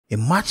In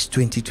March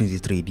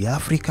 2023, the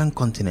African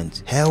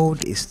continent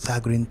held a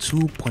staggering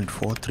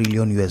 $2.4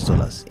 trillion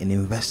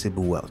in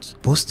investable wealth,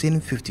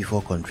 boasting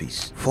 54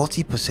 countries,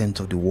 40%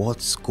 of the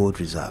world's gold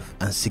reserve,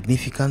 and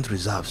significant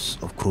reserves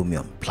of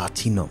chromium,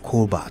 platinum,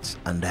 cobalt,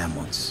 and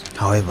diamonds.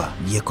 However,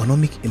 the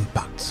economic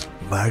impact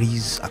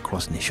varies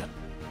across nations.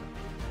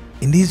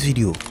 In this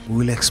video, we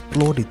will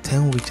explore the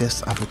 10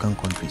 richest African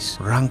countries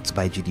ranked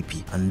by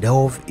GDP and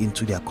delve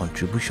into their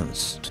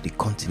contributions to the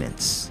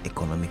continent's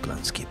economic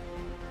landscape.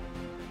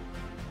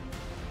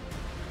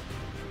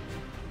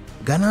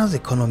 Ghana's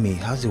economy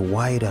has a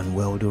wide and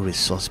wealthy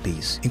resource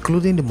base,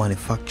 including the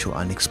manufacture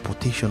and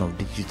exportation of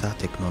digital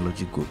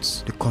technology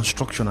goods, the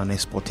construction and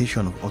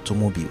exportation of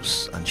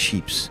automobiles and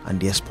ships, and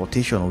the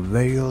exportation of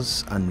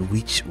various and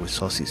rich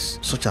resources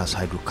such as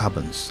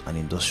hydrocarbons and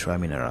industrial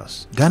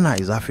minerals. Ghana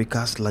is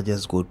Africa's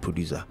largest gold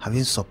producer,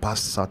 having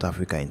surpassed South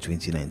Africa in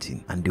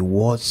 2019, and the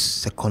world's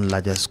second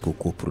largest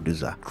cocoa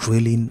producer,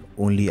 trailing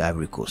only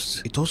Ivory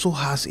Coast. It also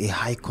has a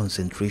high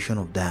concentration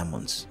of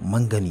diamonds,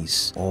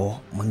 manganese ore,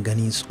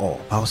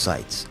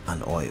 bauxite,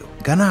 and oil.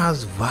 Ghana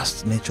has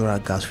vast natural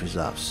gas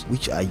reserves,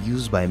 which are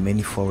used by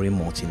many foreign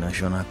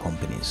multinational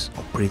companies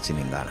operating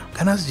in Ghana.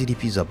 Ghana's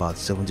GDP is about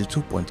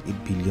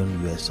 $72.8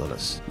 billion,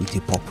 with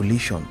a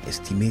population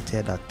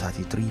estimated at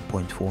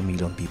 33.4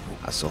 million people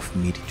as of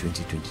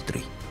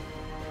mid-2023.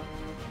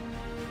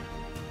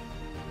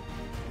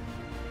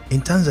 In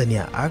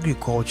Tanzania,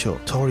 agriculture,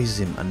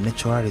 tourism, and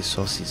natural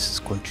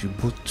resources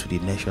contribute to the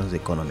nation's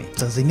economy.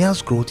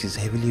 Tanzania's growth is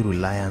heavily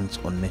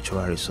reliant on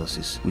natural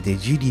resources, with a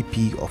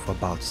GDP of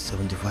about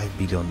 $75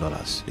 billion.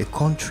 The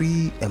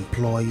country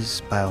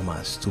employs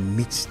biomass to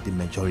meet the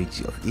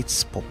majority of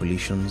its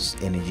population's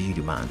energy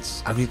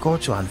demands.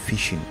 Agriculture and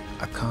fishing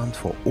account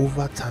for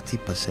over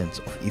 30%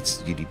 of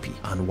its GDP,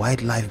 and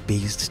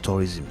wildlife-based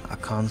tourism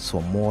accounts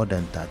for more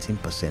than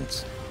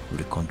 13% of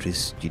the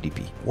country's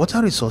GDP.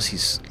 Water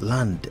resources,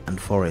 land, and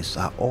forests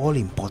are all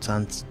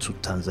important to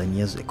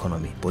Tanzania's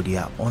economy, but they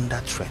are under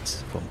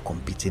threat from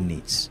competing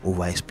needs,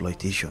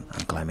 overexploitation,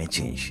 and climate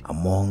change,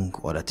 among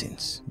other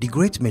things. The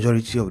great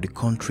majority of the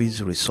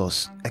country's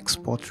resource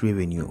export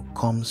revenue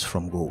comes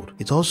from gold.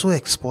 It also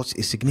exports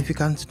a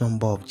significant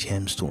number of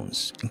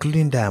gemstones,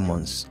 including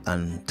diamonds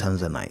and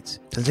tanzanite.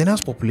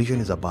 Tanzania's population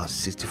is about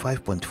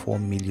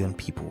 65.4 million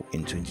people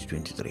in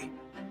 2023.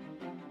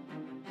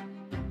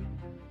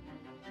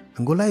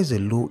 Angola is a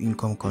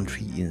low-income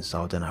country in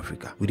Southern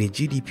Africa, with a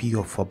GDP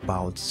of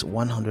about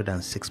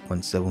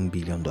 $106.7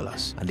 billion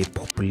and a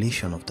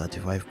population of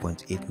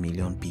 35.8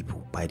 million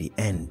people by the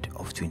end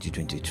of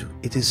 2022.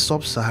 It is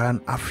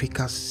Sub-Saharan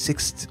Africa's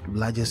sixth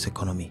largest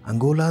economy.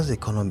 Angola's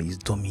economy is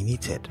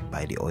dominated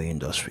by the oil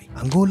industry.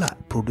 Angola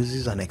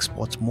produces and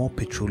exports more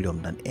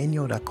petroleum than any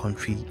other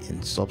country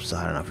in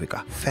Sub-Saharan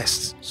Africa,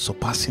 first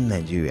surpassing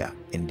Nigeria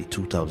in the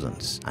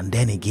 2000s and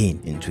then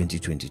again in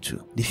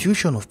 2022. The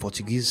fusion of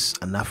Portuguese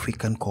and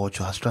African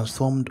culture has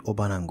transformed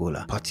urban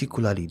Angola,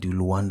 particularly the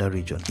Luanda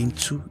region,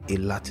 into a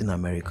Latin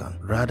American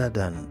rather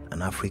than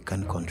an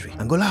African country.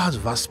 Angola has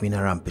vast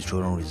mineral and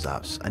petroleum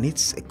reserves, and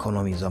its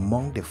economy is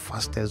among the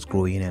fastest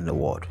growing in the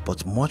world,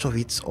 but much of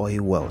its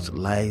oil wealth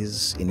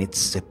lies in its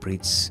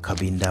separate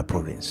Cabinda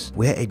province,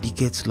 where a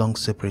decades-long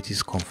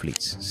separatist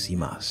conflict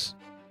simmers.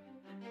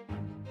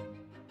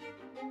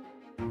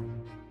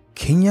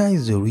 Kenya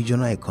is a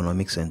regional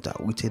economic center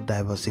with a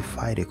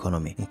diversified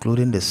economy,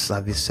 including the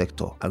service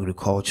sector,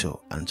 agriculture,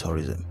 and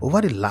tourism.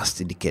 Over the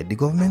last decade, the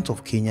government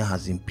of Kenya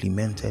has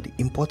implemented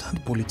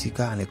important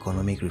political and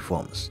economic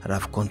reforms that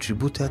have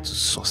contributed to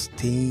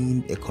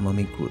sustained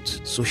economic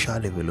growth, social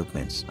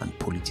development, and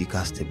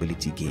political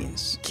stability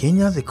gains.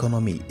 Kenya's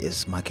economy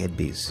is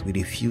market-based, with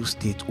a few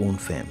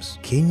state-owned firms.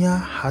 Kenya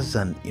has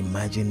an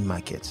emerging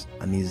market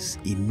and is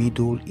a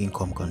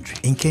middle-income country.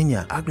 In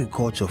Kenya,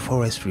 agriculture,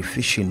 forestry,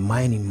 fishing,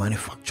 mining, manufacturing,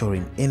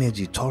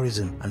 energy,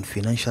 tourism, and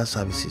financial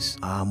services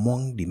are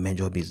among the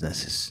major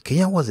businesses.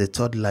 Kenya was the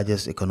third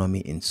largest economy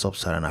in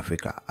Sub-Saharan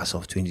Africa as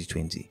of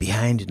 2020,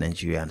 behind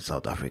Nigeria and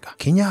South Africa.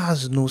 Kenya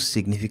has no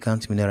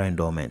significant mineral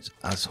endowment,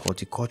 as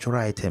horticultural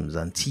items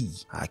and tea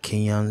are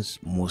Kenya's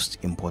most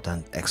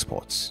important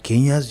exports.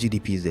 Kenya's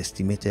GDP is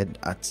estimated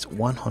at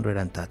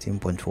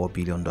 $113.4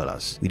 billion,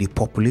 with a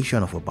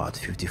population of about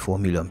 54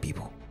 million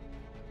people.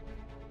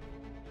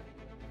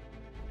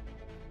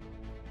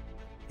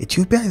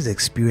 Ethiopia is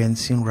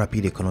experiencing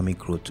rapid economic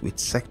growth, with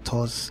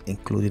sectors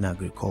including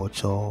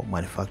agriculture,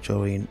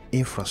 manufacturing,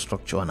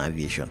 infrastructure, and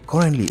aviation.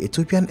 Currently,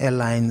 Ethiopian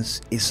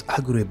Airlines is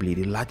arguably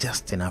the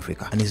largest in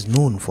Africa and is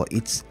known for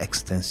its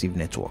extensive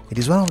network. It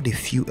is one of the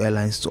few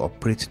airlines to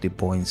operate the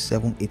Boeing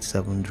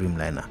 787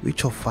 Dreamliner,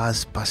 which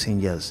offers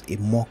passengers a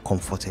more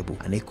comfortable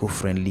and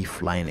eco-friendly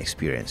flying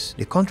experience.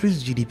 The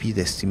country's GDP is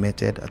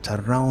estimated at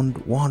around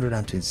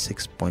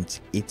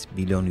 $126.8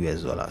 billion.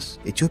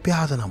 Ethiopia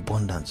has an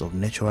abundance of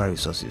natural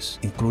resources resources,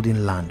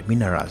 including land,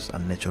 minerals,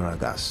 and natural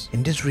gas.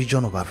 In this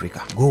region of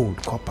Africa, gold,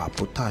 copper,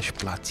 potash,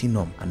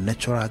 platinum, and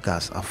natural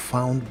gas are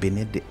found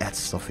beneath the Earth's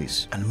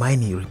surface, and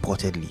mining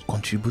reportedly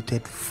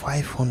contributed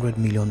 $500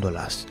 million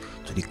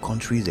to the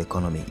country's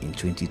economy in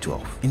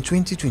 2012. In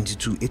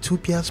 2022,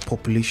 Ethiopia's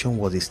population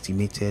was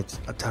estimated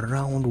at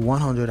around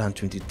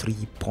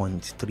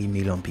 123.3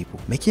 million people,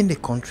 making the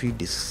country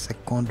the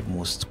second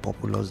most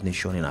populous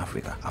nation in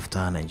Africa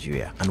after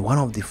Nigeria and one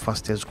of the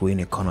fastest growing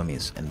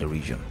economies in the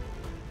region.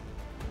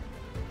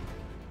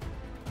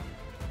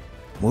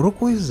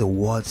 Morocco is the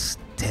world's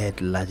third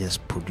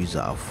largest producer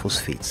of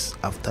phosphates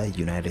after the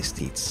United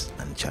States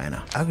and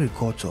China.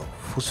 Agriculture,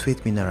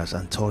 phosphate minerals,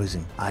 and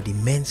tourism are the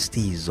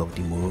mainstays of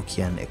the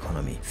Moroccan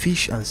economy.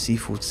 Fish and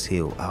seafood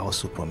sales are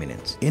also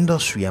prominent.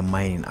 Industry and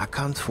mining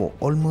account for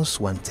almost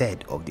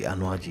 1/3 of the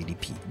annual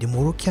GDP. The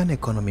Moroccan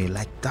economy,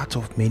 like that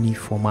of many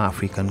former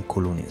African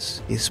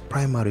colonies, is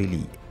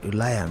primarily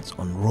reliant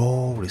on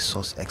raw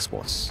resource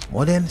exports.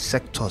 Modern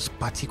sectors,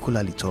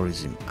 particularly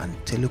tourism and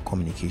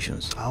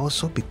telecommunications, are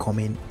also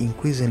becoming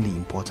increasingly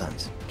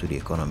important to the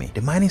economy.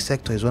 The mining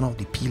sector is one of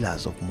the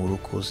pillars of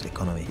Morocco's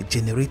economy. It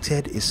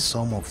generated a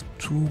sum of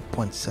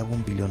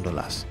 $2.7 billion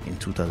in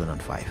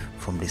 2005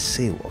 from the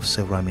sale of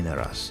several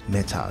minerals,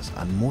 metals,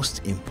 and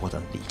most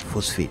importantly,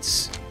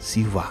 phosphates,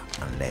 silver,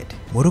 and lead.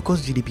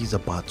 Morocco's GDP is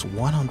about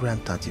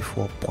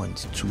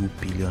 $134.2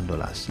 billion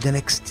with an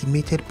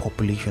estimated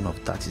population of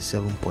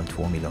 37.4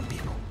 million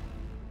people.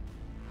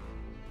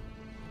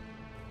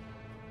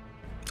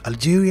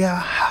 Algeria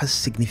has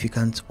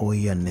significant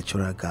oil and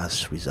natural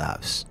gas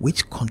reserves,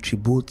 which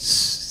contributes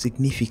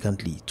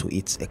significantly to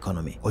its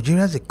economy.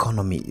 Algeria's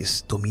economy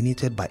is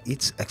dominated by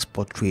its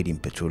export trade in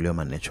petroleum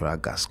and natural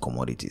gas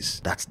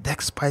commodities that,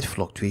 despite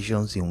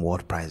fluctuations in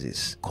world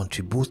prices,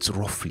 contributes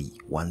roughly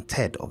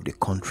 1/3 of the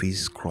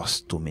country's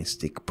gross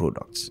domestic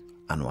products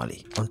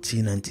annually.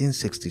 Until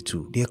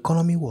 1962, the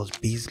economy was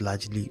based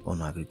largely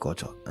on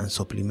agriculture and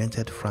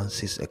supplemented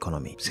France's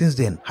economy. Since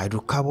then,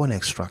 hydrocarbon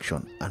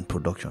extraction and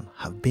production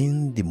have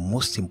been the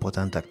most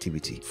important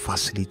activity,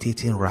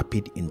 facilitating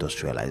rapid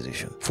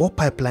industrialization. 4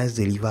 pipelines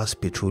delivers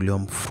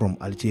petroleum from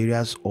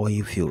Algeria's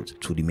oil fields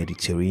to the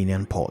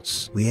Mediterranean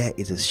ports, where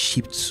it is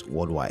shipped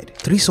worldwide.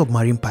 3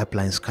 submarine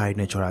pipelines carry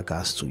natural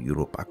gas to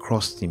Europe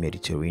across the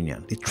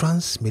Mediterranean. The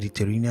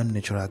Trans-Mediterranean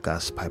Natural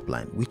Gas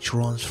Pipeline, which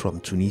runs from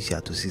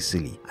Tunisia to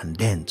Sicily and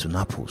then to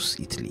Naples,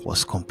 Italy,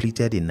 was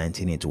completed in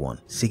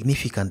 1981,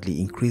 significantly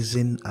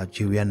increasing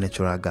Algerian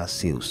natural gas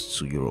sales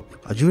to Europe.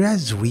 Algeria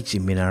is rich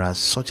in minerals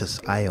such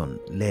as iron,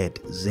 lead,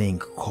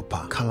 zinc,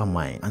 copper,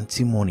 calamine,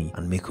 antimony,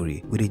 and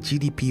mercury, with a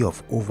GDP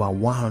of over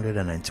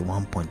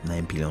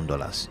 $191.9 billion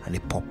and a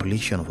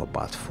population of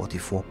about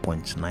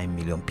 44.9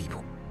 million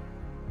people.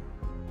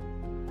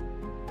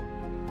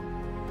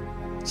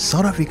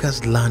 South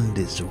Africa's land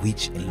is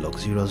rich in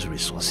luxurious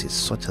resources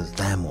such as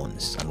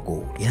diamonds and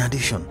gold. In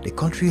addition, the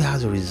country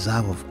has a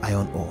reserve of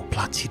iron ore,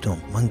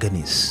 platinum,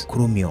 manganese,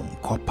 chromium,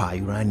 copper,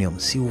 uranium,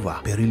 silver,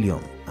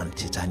 beryllium, and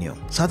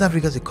titanium. South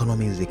Africa's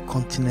economy is the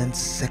continent's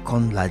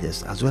second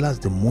largest, as well as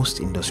the most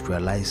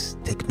industrialized,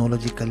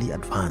 technologically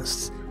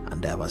advanced,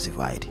 and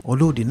diversified.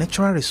 Although the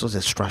natural resource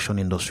extraction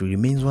industry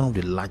remains one of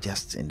the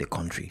largest in the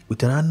country,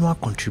 with an annual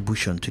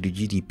contribution to the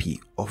GDP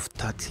of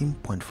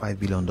 $13.5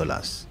 billion,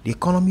 the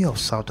economy of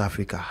South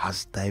Africa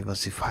has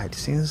diversified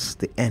since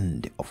the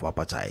end of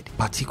apartheid,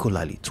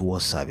 particularly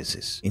towards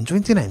services. In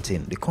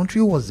 2019, the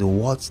country was the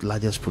world's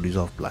largest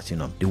producer of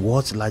platinum, the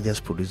world's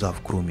largest producer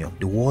of chromium,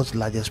 the world's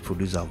largest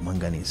producer of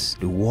manganese,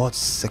 the world's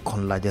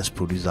second largest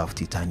producer of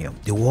titanium,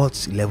 the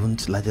world's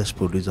 11th largest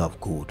producer of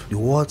gold, the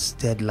world's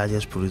 3rd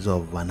largest producer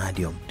of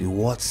vanadium, the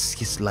world's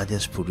 6th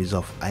largest producer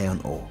of iron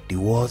ore, the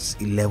world's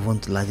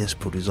 11th largest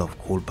producer of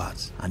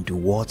cobalt, and the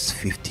world's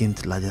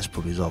 15th largest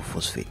producer of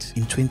phosphate.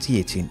 In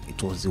 2018,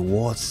 it was the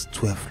world's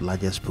 12th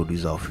largest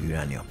producer of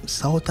uranium.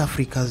 South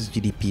Africa's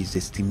GDP is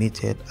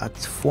estimated at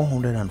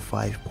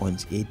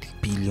 $405.8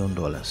 billion,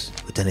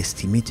 with an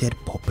estimated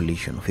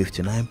population of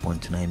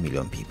 59.9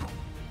 million people.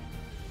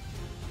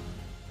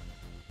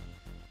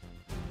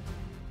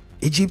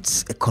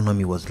 Egypt's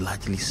economy was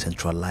largely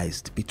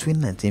centralized between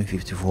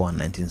 1954 and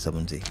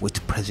 1970, with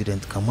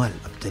President Gamal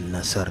Abdel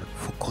Nasser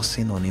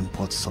focusing on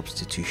import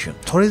substitution.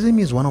 Tourism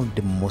is one of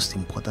the most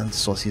important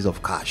sources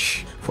of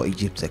cash for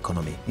Egypt's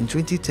economy. In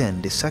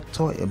 2010, the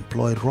sector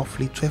employed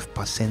roughly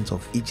 12%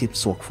 of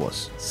Egypt's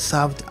workforce,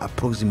 served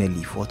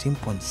approximately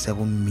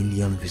 14.7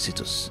 million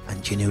visitors,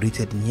 and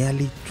generated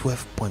nearly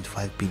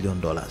 $12.5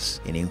 billion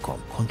in income,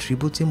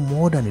 contributing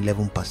more than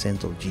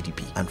 11% of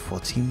GDP and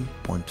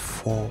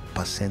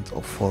 14.4%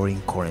 of foreign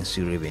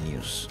currency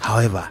revenues.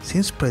 However,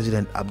 since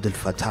President Abdel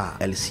Fattah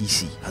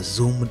el-Sisi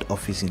assumed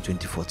office in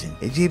 2014,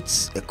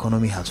 Egypt's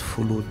economy has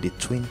followed the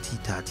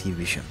 2030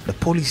 vision. The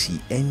policy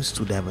aims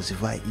to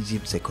diversify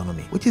Egypt's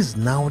economy, which is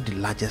now the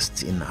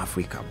largest in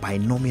Africa by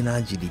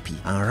nominal GDP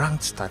and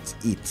ranked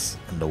 38th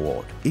in the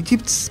world.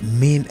 Egypt's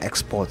main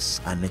exports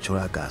are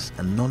natural gas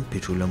and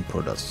non-petroleum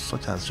products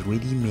such as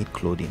ready-made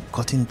clothing,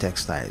 cotton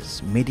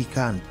textiles,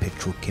 medical and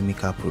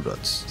petrochemical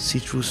products,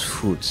 citrus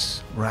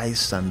fruits,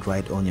 rice and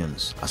dried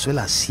onions, as well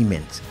as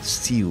cement,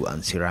 steel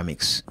and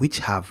ceramics, which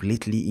have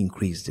lately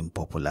increased in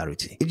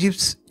popularity.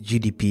 Egypt's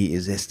GDP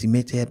is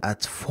estimated at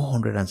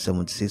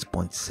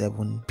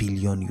 $476.7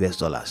 billion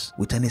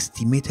with an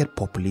estimated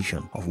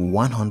population of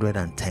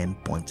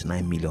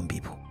 110.9 million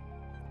people.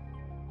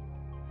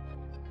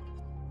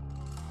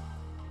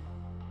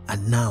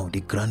 And now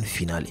the grand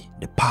finale,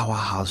 the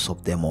powerhouse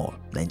of them all,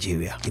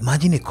 Nigeria.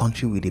 Imagine a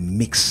country with a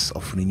mix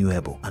of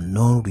renewable and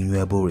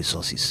non-renewable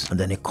resources and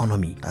an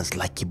economy that's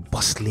like a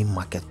bustling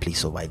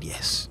marketplace of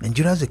ideas.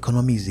 Nigeria's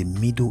economy is a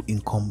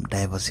middle-income,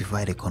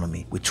 diversified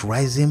economy with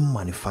rising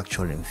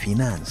manufacturing,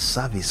 finance,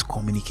 service,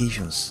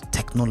 communications,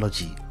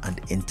 technology,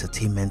 and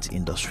entertainment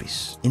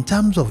industries. In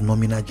terms of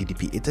nominal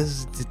GDP, it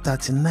is the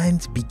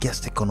 39th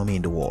biggest economy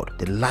in the world,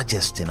 the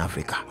largest in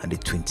Africa, and the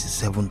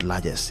 27th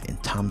largest in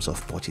terms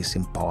of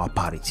purchasing power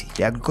parity.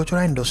 The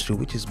agricultural industry,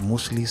 which is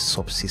mostly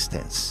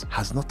subsistence,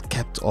 has not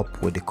kept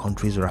up with the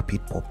country's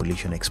rapid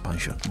population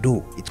expansion,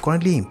 though it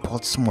currently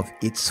imports some of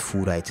its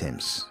food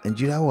items.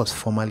 Nigeria was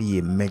formerly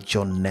a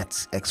major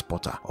net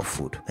exporter of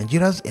food.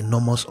 Nigeria's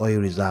enormous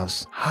oil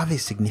reserves have a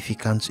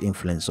significant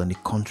influence on the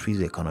country's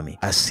economy,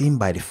 as seen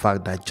by the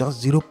fact that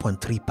just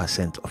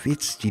 0.3% of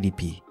its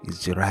GDP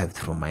is derived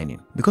from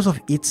mining. Because of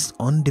its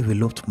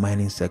undeveloped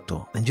mining sector,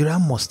 Nigeria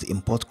must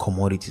import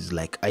commodities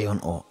like iron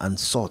ore and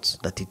salt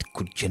that it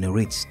could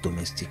generate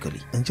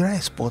domestically. Nigeria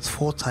exports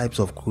 4 types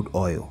of crude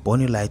oil: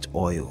 Bonny Light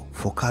oil,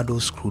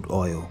 Forcados crude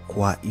oil,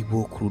 Kwa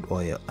Ibo crude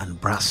oil, and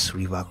Brass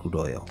River crude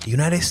oil. The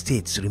United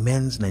States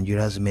remains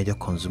Nigeria's major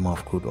consumer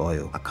of crude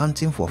oil,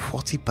 accounting for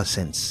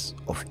 40%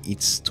 of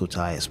its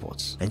total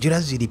exports.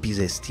 Nigeria's GDP is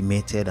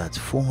estimated at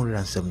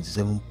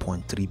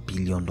 $477.3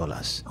 billion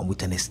and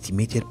with an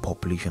estimated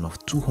population of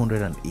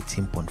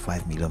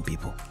 218.5 million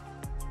people.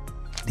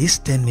 These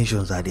 10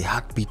 nations are the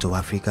heartbeat of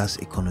Africa's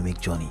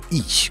economic journey,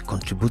 each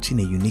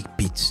contributing a unique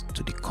bit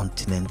to the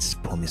continent's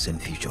promising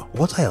future.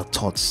 What are your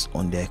thoughts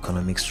on their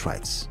economic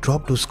strides?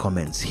 Drop those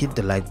comments, hit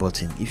the like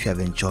button if you have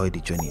enjoyed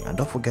the journey, and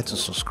don't forget to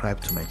subscribe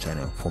to my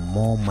channel for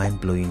more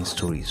mind-blowing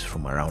stories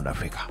from around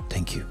Africa.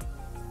 Thank you.